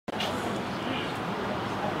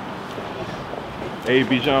Hey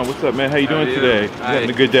Bijan, what's up, man? How you doing you? today? You having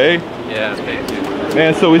a good day? Yeah, thank you.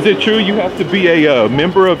 Man, so is it true you have to be a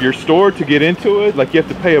member of your store to get into it? Like you have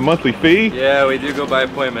to pay a monthly fee? Yeah, we do go by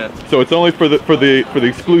appointment. So it's only for the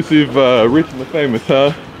exclusive rich and the famous,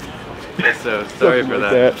 huh? Yes, so sorry for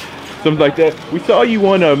that. Something like that. We saw you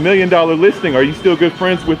on $1 million listing. Are you still good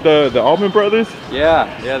friends with the Altman brothers? Yeah,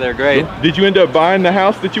 they're great. Did you end up buying the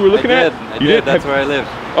house that you were looking at? I did. That's where I live.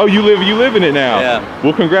 Oh, you live in it now? Yeah.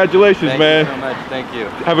 Well, congratulations, man. Thank you so much. Thank you.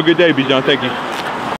 Have a good day, Bijan. Thank you.